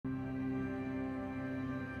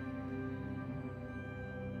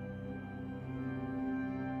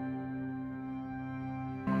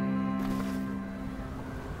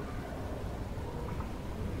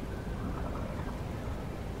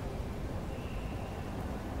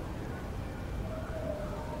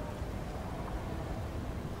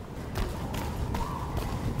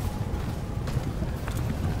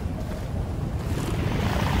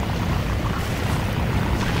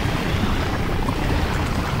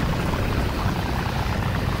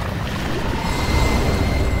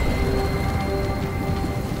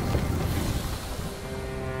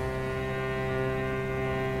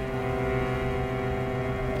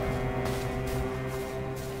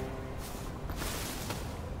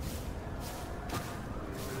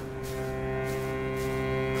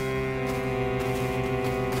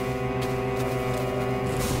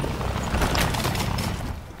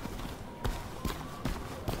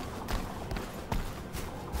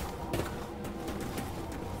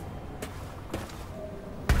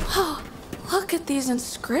Look at these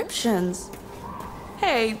inscriptions.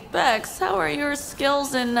 Hey, Bex, how are your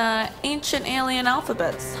skills in ancient alien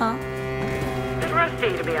alphabets, huh? Bit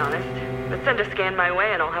rusty, to be honest. But send a scan my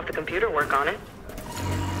way and I'll have the computer work on it.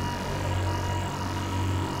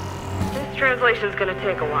 This translation's gonna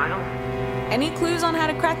take a while. Any clues on how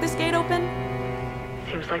to crack this gate open?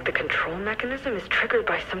 Seems like the control mechanism is triggered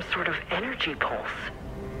by some sort of energy pulse.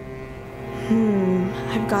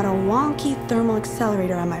 I've got a wonky thermal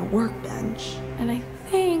accelerator on my workbench, and I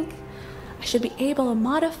think I should be able to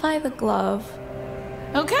modify the glove.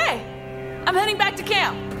 Okay, I'm heading back to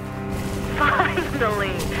camp.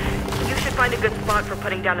 Finally! You should find a good spot for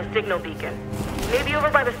putting down a signal beacon. Maybe over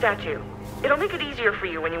by the statue. It'll make it easier for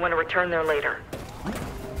you when you want to return there later.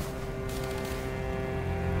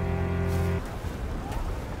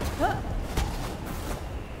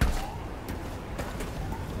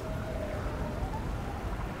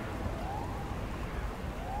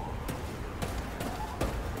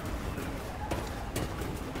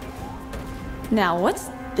 Now, what's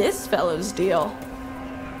this fellow's deal?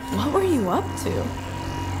 What were you up to?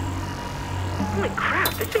 Holy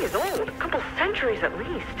crap, this thing is old. A couple centuries at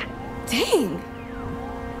least. Dang!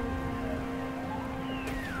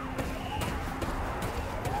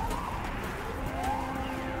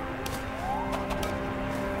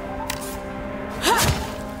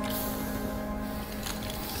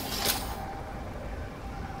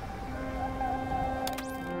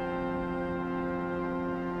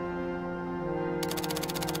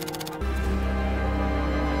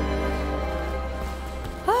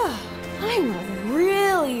 I'm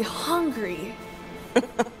really hungry.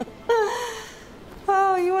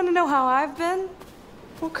 Oh, you want to know how I've been?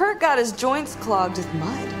 Well, Kurt got his joints clogged with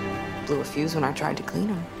mud. Blew a fuse when I tried to clean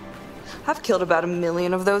them. I've killed about 1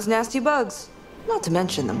 million of those nasty bugs. Not to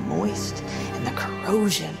mention the moist and the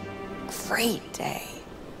corrosion. Great day.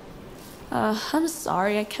 I'm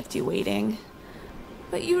sorry I kept you waiting.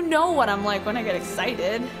 But you know what I'm like when I get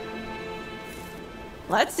excited.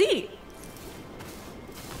 Let's eat.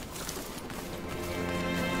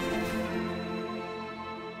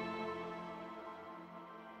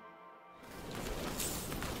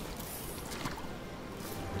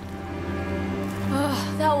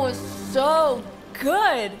 That was so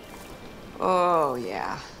good! Oh,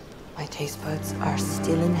 yeah. My taste buds are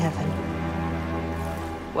still in heaven.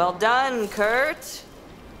 Well done, Kurt.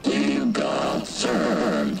 You got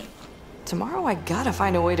served. Tomorrow I gotta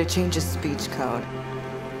find a way to change his speech code.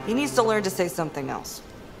 He needs to learn to say something else.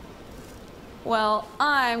 Well,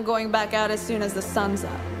 I'm going back out as soon as the sun's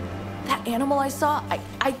up. That animal I saw,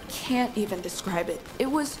 I can't even describe it.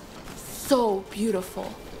 It was so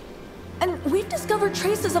beautiful. And we've discovered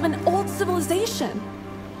traces of an old civilization.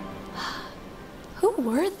 Who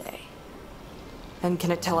were they? And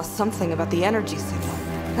can it tell us something about the energy signal?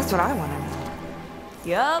 That's what I want to know.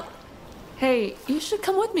 Yup. Hey, you should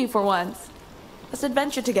come with me for once. Let's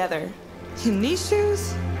adventure together. In these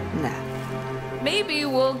shoes? Nah. Maybe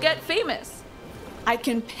we'll get famous. I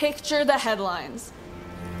can picture the headlines.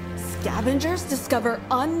 Scavengers discover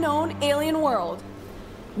unknown alien world.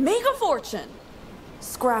 Make a fortune.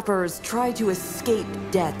 Scrappers try to escape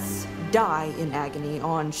deaths, die in agony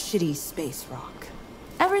on shitty space rock.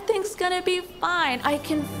 Everything's gonna be fine. I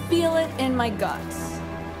can feel it in my guts.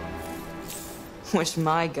 Wish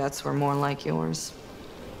my guts were more like yours.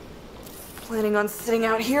 Planning on sitting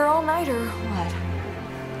out here all night or what?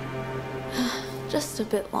 Just a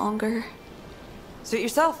bit longer. Suit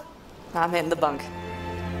yourself. I'm hitting the bunk.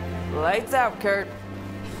 Lights out, Kurt.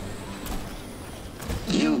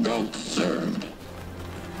 You got served.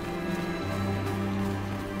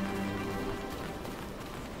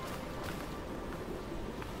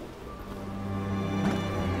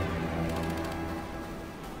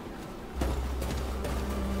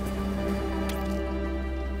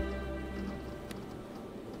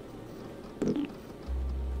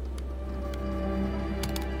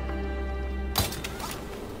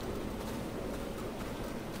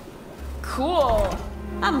 Cool.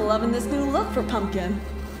 I'm loving this new look for Pumpkin.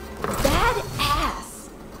 Badass.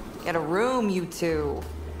 Get a room, you two.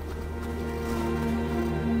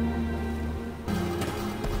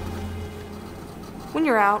 When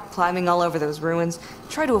you're out climbing all over those ruins,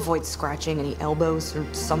 try to avoid scratching any elbows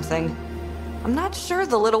or something. I'm not sure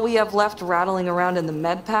the little we have left rattling around in the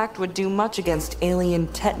med pack would do much against alien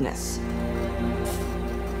tetanus.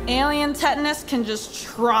 Alien tetanus can just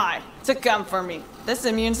try to come for me. This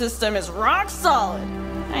immune system is rock solid.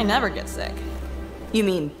 I never get sick. You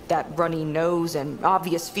mean that runny nose and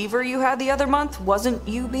obvious fever you had the other month wasn't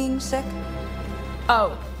you being sick?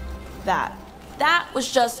 Oh, that. That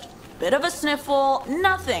was just a bit of a sniffle,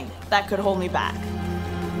 nothing that could hold me back.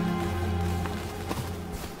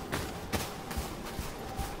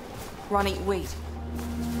 Ronnie, wait.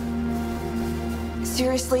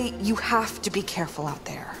 Seriously, you have to be careful out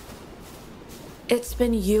there. It's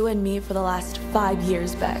been you and me for the last 5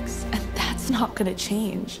 years, Bex, and that's not gonna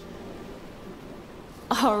change.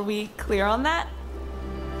 Are we clear on that?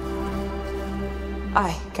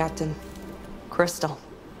 Aye, Captain. Crystal.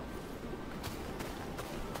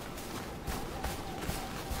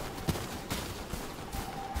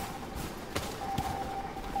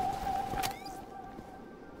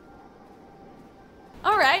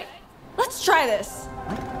 All right, let's try this.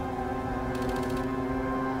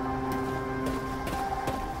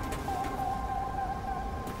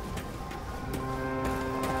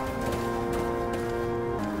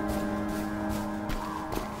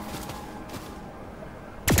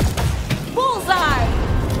 Bullseye!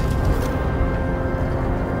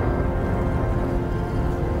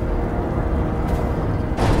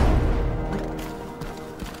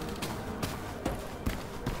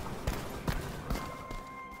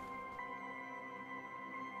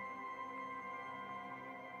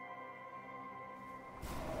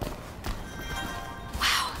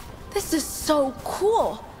 This is so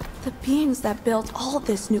cool! The beings that built all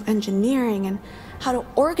this new engineering and how to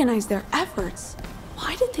organize their efforts.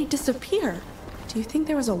 Why did they disappear? Do you think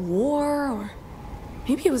there was a war, or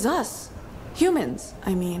maybe it was us? Humans,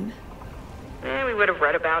 I mean. We would have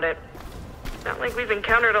read about it. Not like we've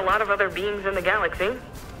encountered a lot of other beings in the galaxy.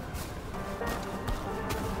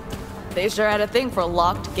 They sure had a thing for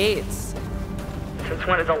locked gates. Since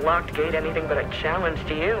when is a locked gate anything but a challenge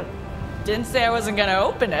to you? Didn't say I wasn't gonna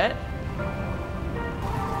open it.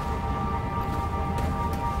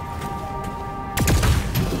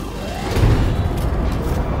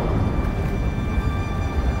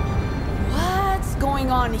 What's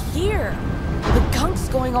going on here? The gunk's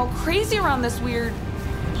going all crazy around this weird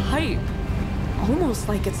pipe. Almost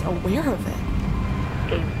like it's aware of it.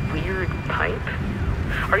 A weird pipe?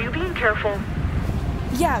 Are you being careful?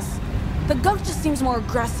 Yes, the gunk just seems more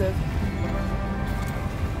aggressive.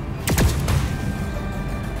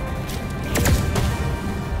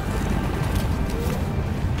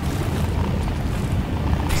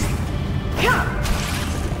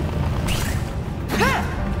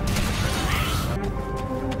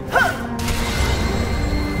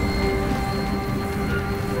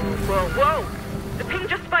 Whoa! The ping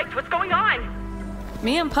just spiked. What's going on?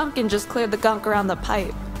 Me and Pumpkin just cleared the gunk around the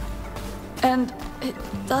pipe. And it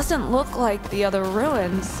doesn't look like the other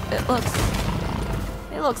ruins. It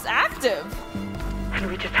looks active. And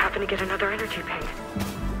we just happened to get another energy ping.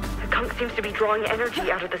 The gunk seems to be drawing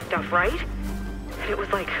energy out of the stuff, right? And it was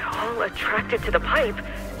like all attracted to the pipe.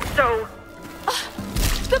 So,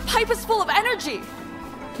 The pipe is full of energy.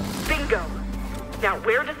 bingo. Now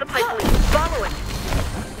where does the pipe lead? Follow it.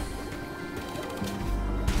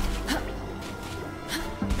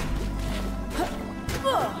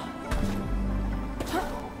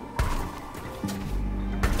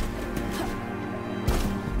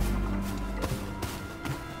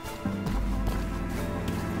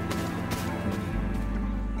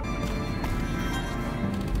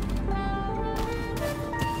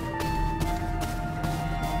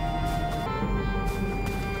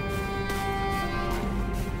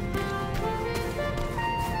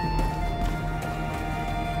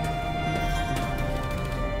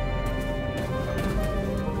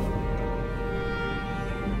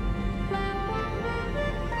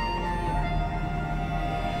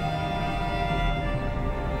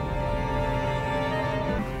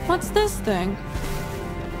 What's this thing?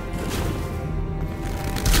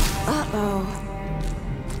 Uh-oh.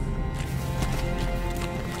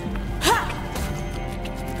 Ha!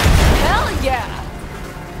 Hell yeah!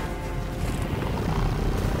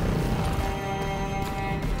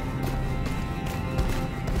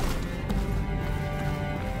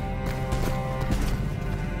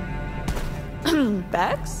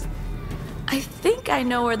 Bex? I think I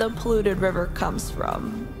know where the polluted river comes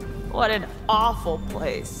from. What an awful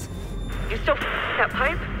place. You still that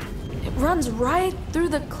pipe? It runs right through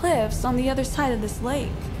the cliffs on the other side of this lake.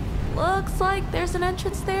 Looks like there's an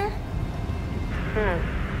entrance there.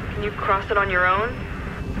 Can you cross it on your own?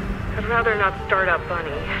 I'd rather not start up Bunny.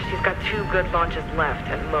 She's got 2 good launches left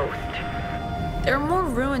at most. There are more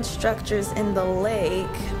ruined structures in the lake.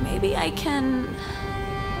 Maybe I can...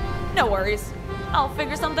 No worries. I'll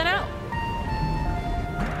figure something out.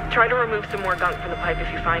 Try to remove some more gunk from the pipe if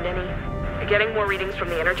you find any. Getting more readings from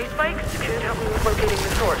the energy spikes could help me with locating the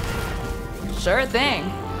source. Sure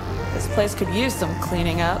thing. This place could use some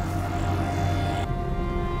cleaning up.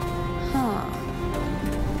 Huh.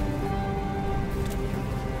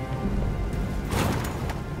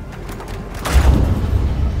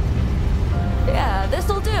 Yeah,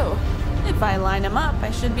 this'll do. If I line them up, I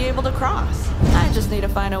should be able to cross. I just need to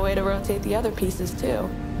find a way to rotate the other pieces too.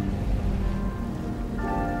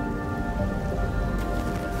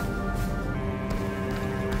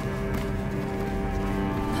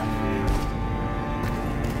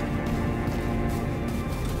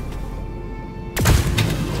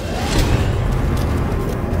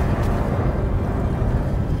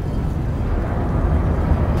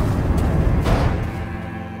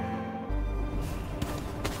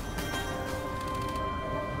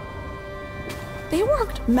 They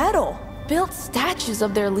worked metal, built statues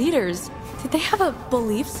of their leaders. Did they have a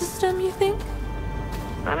belief system, you think?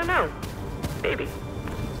 I don't know. Maybe.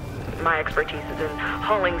 My expertise is in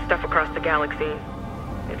hauling stuff across the galaxy.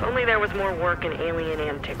 If only there was more work in alien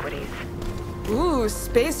antiquities. Ooh,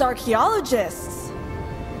 space archaeologists!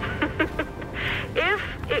 If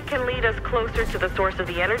it can lead us closer to the source of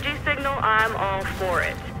the energy signal, I'm all for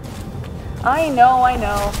it. I know.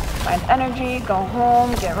 Find energy, go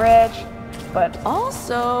home, get rich. But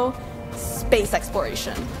also space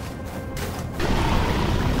exploration.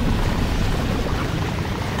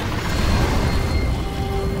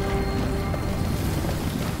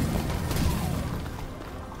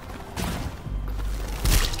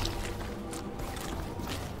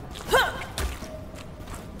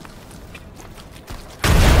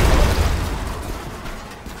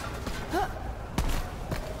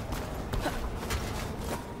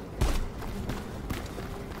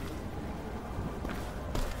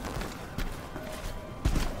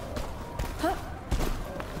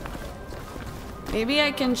 Maybe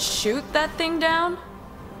I can shoot that thing down?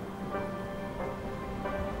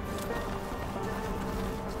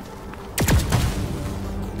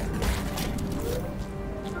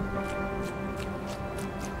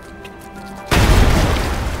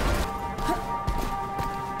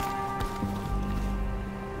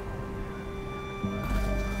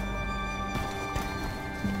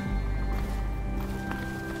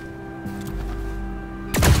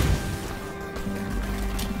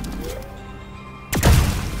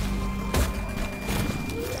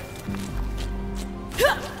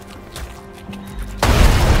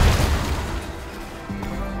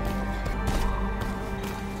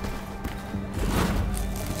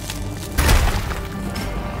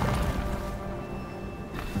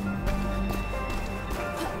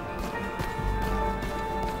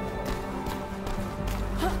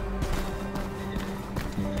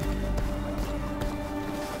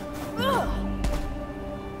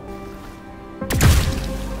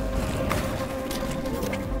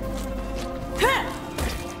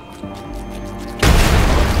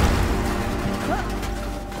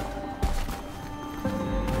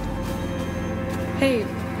 Hey,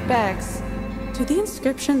 Bax, do the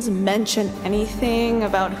inscriptions mention anything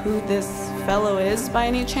about who this fellow is by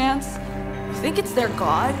any chance? You think it's their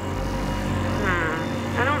god?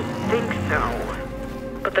 I don't think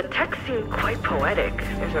so. But the text seemed quite poetic.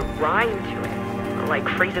 There's a rhyme to it, like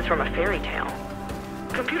phrases from a fairy tale.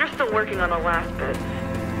 Computer's still working on the last bits.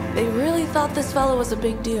 They really thought this fellow was a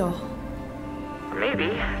big deal. Or maybe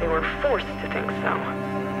they were forced to think so.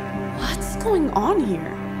 What's going on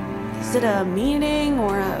here? Is it a meeting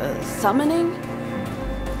or a summoning?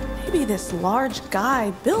 Maybe this large guy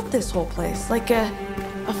built this whole place, like a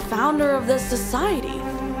founder of this society.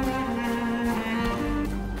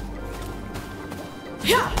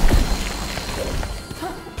 Yeah!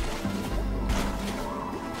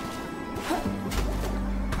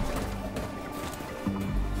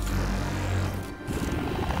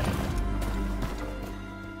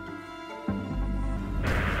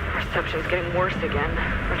 Reception's getting worse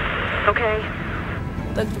again. Okay.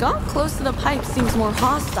 The gunk close to the pipe seems more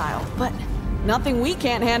hostile, but nothing we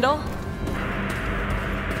can't handle.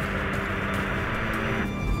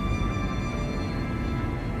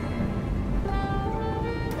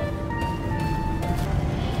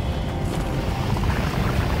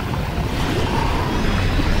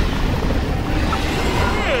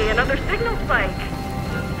 Hey, another signal spike.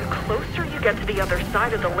 The closer you get to the other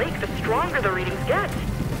side of the lake, the stronger the readings get.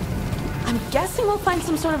 I'm guessing we'll find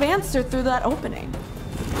some sort of answer through that opening.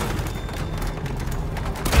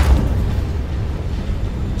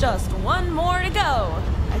 Just one more to go,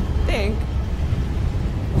 I think.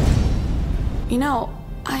 You know,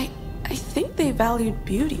 I think they valued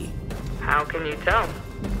beauty. How can you tell?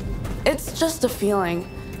 It's just a feeling.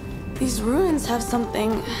 These ruins have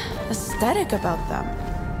something aesthetic about them.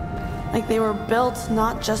 Like they were built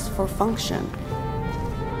not just for function.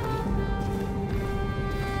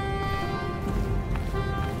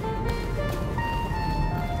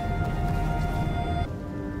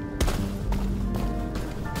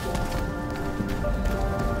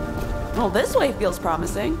 Well, this way feels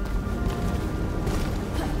promising.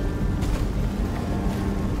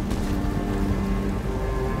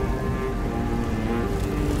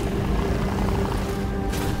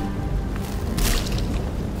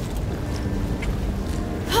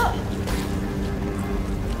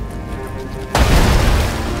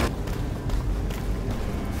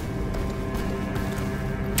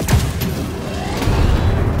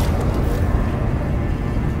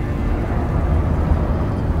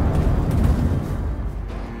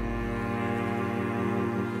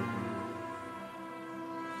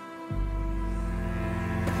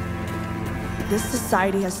 This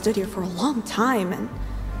society has stood here for a long time, and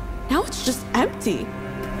now it's just empty.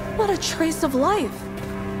 Not a trace of life.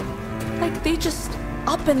 Like they just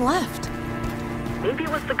up and left. Maybe it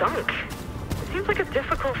was the gunk. It seems like a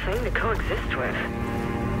difficult thing to coexist with.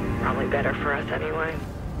 Probably better for us anyway.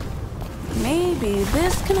 Maybe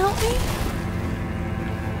this can help me?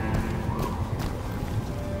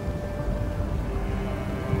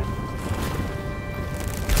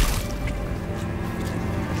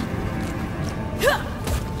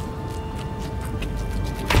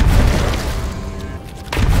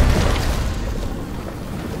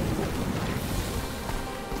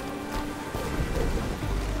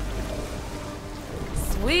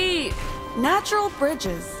 Sweet! Natural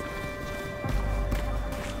bridges.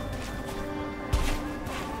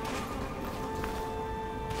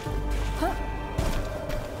 Huh.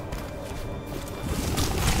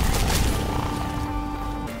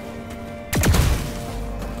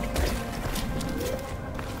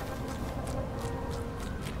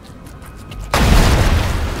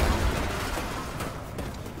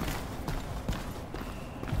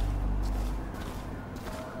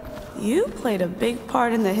 You played a big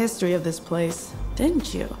part in the history of this place,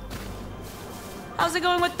 didn't you? How's it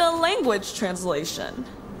going with the language translation?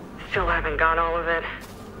 Still haven't got all of it.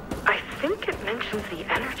 I think it mentions the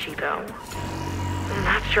energy, though. I'm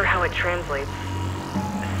not sure how it translates.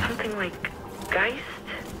 Something like Geist?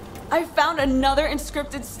 I found another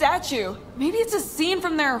inscripted statue. Maybe it's a scene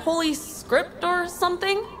from their holy script or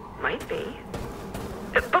something? Might be.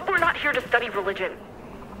 But we're not here to study religion.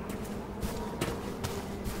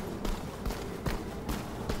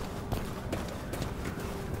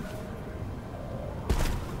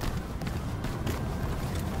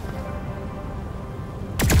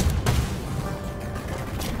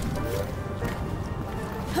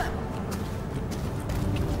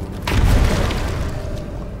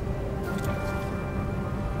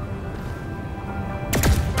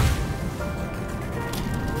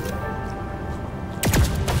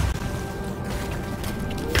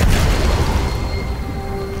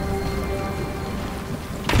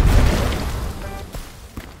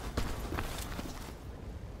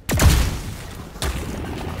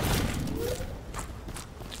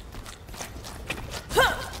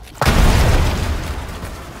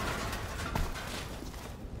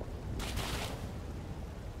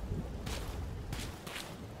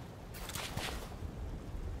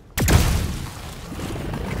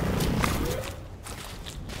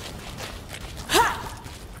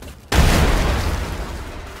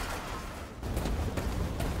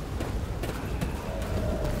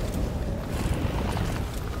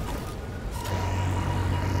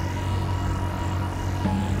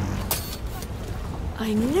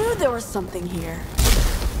 I knew there was something here.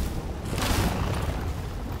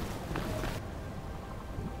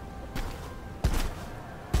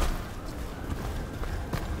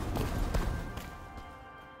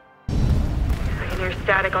 I can hear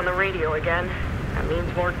static on the radio again. That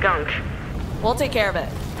means more gunk. We'll take care of it.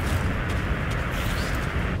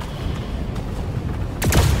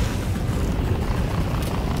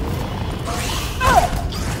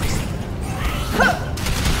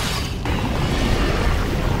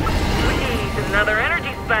 Another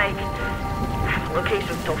energy spike.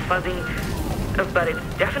 Location's still fuzzy, but it's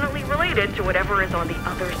definitely related to whatever is on the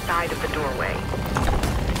other side of the doorway.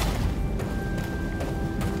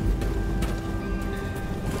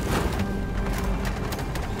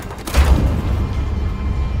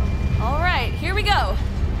 All right, here we go.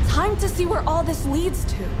 Time to see where all this leads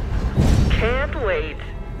to. Can't wait.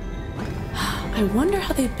 I wonder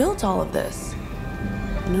how they built all of this.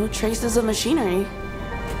 No traces of machinery.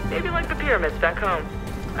 Maybe like the pyramids back home.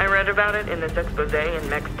 I read about it in this expose in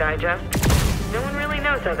Mech's Digest. No one really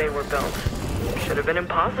knows how they were built. Should have been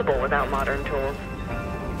impossible without modern tools.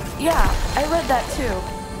 Yeah, I read that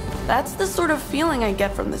too. That's the sort of feeling I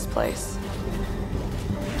get from this place.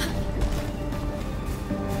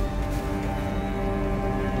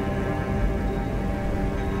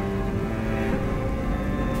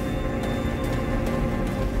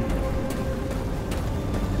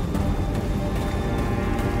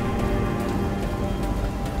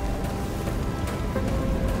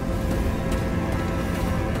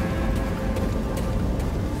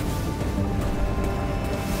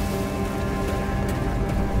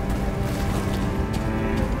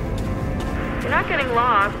 You're not getting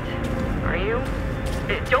lost, are you?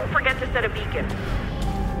 Don't forget to set a beacon.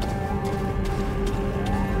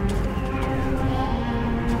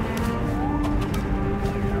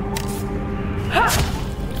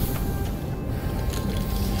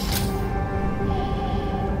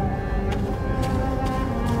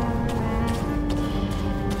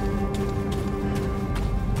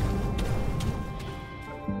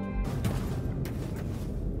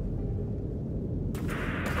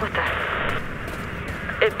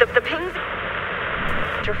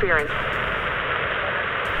 interference.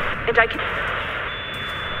 And I can...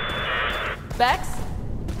 Bex?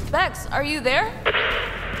 Bex, are you there?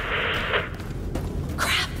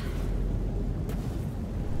 Crap!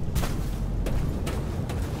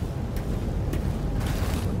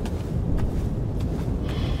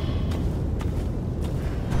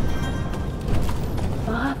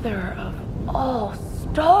 Mother of all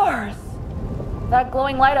stars! That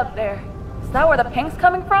glowing light up there, is that where the ping's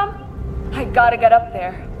coming from? I gotta get up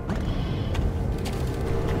there.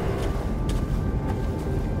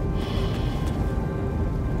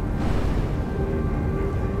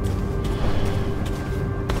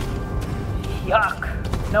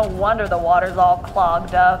 Yuck. No wonder the water's all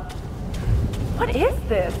clogged up. What is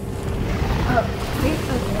this? A place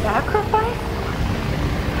of sacrifice?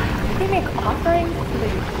 They make offerings to the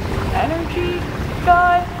energy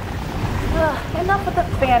god? Enough with the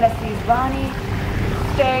fantasies, Ronnie.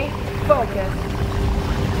 Stay focused.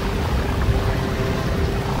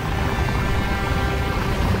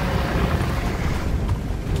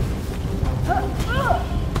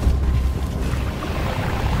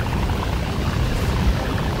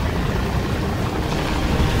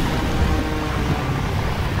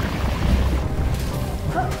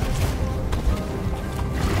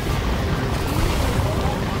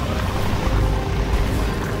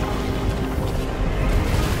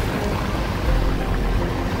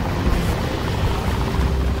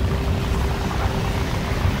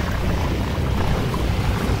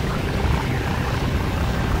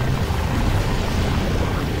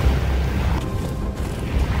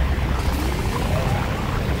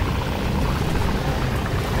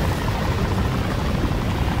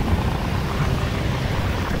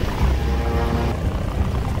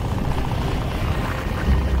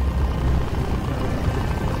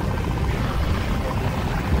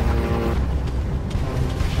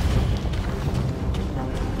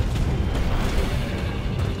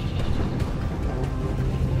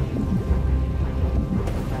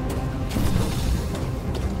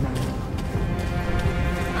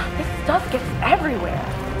 Stuff gets everywhere.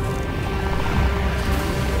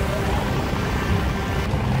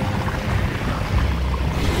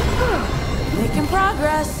 Making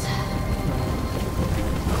progress.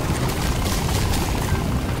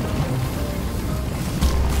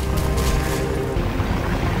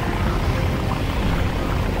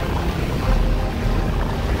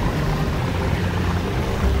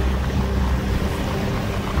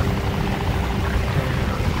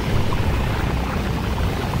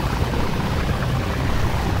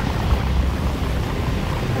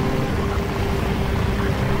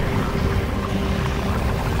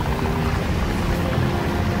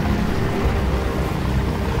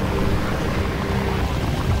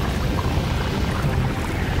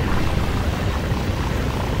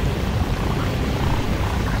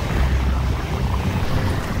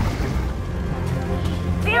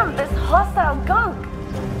 Hostile gunk!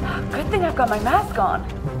 Good thing I've got my mask on.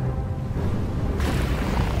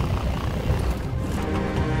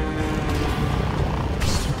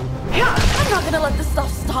 Yeah, I'm not gonna let this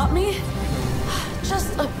stuff stop me.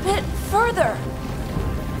 Just a bit further.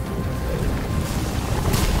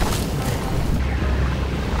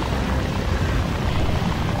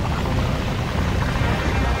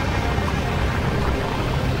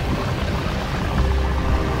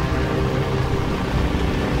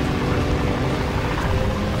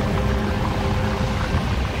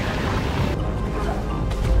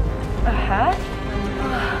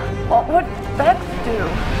 What would Bex do?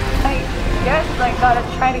 I guess I gotta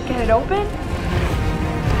try to get it open?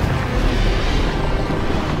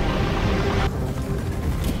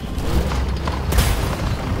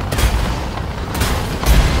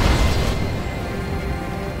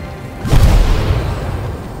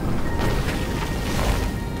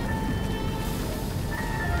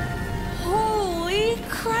 Holy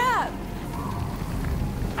crap!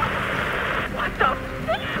 What the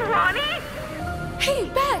f***, Ronnie? Hey,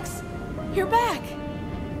 Bex! You're back!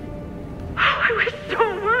 Oh, I was so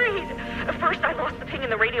worried! At first I lost the ping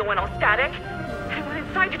and the radio went all static. I went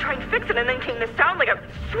inside to try and fix it and then came this sound like a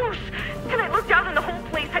swoosh. Then I looked out and the whole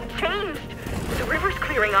place had changed. The river's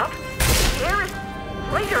clearing up, the air is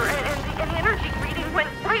lighter, and the energy reading went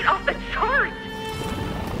right off the charts.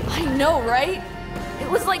 I know, right? It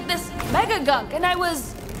was like this mega gunk and I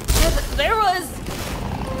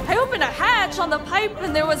opened a hatch on the pipe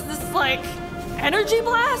and there was this, like, energy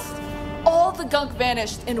blast? All the gunk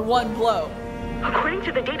vanished in one blow. According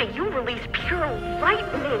to the data, you released pure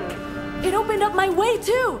lightning. It opened up my way,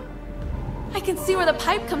 too. I can see where the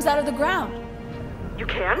pipe comes out of the ground. You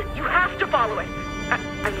can? You have to follow it.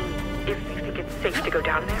 I mean, if you think it's safe to go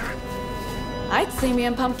down there. I'd say me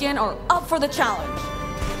and Pumpkin are up for the challenge.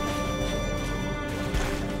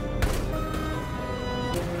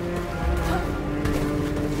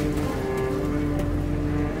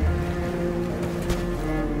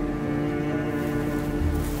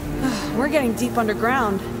 We're getting deep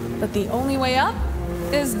underground, but the only way up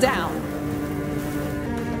is down.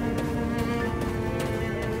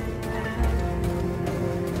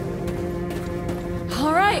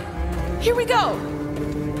 All right, here we go.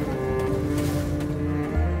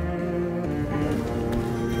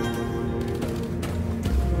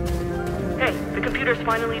 Hey, the computer's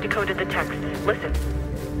finally decoded the text. Listen.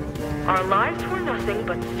 Our lives were nothing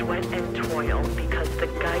but sweat and toil because the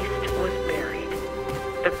Geist was buried.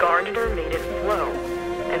 The gardener made it flow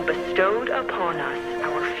and bestowed upon us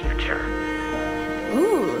our future.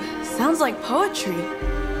 Ooh, sounds like poetry.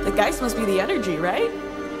 The Geist must be the energy, right?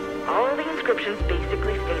 All the inscriptions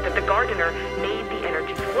basically state that the gardener made the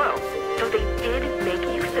energy flow, so they did make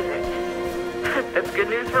use of it. That's good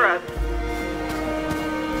news for us.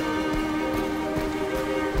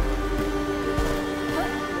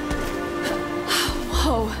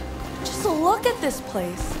 Whoa, just look at this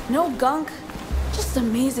place. No gunk, just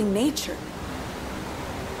amazing nature.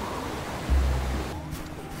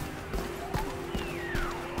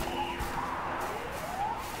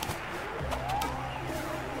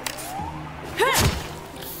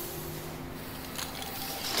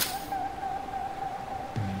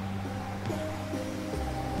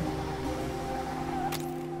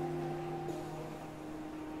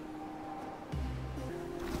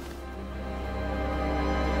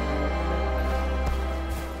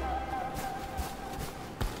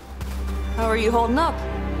 How are you holding up?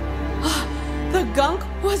 The gunk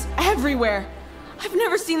was everywhere. I've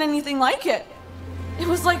never seen anything like it. It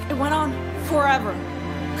was like it went on forever,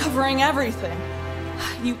 covering everything.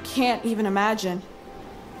 You can't even imagine.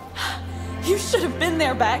 You should have been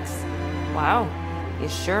there, Bex. Wow, you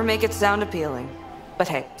sure make it sound appealing. But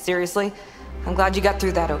hey, seriously, I'm glad you got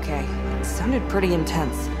through that okay. It sounded pretty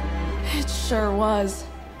intense. It sure was.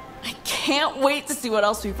 I can't wait to see what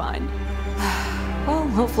else we find. Well,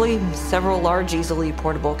 hopefully several large, easily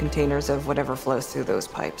portable containers of whatever flows through those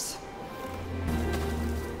pipes.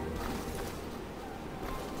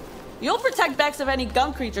 You'll protect Bex if any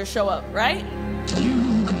gunk creatures show up, right?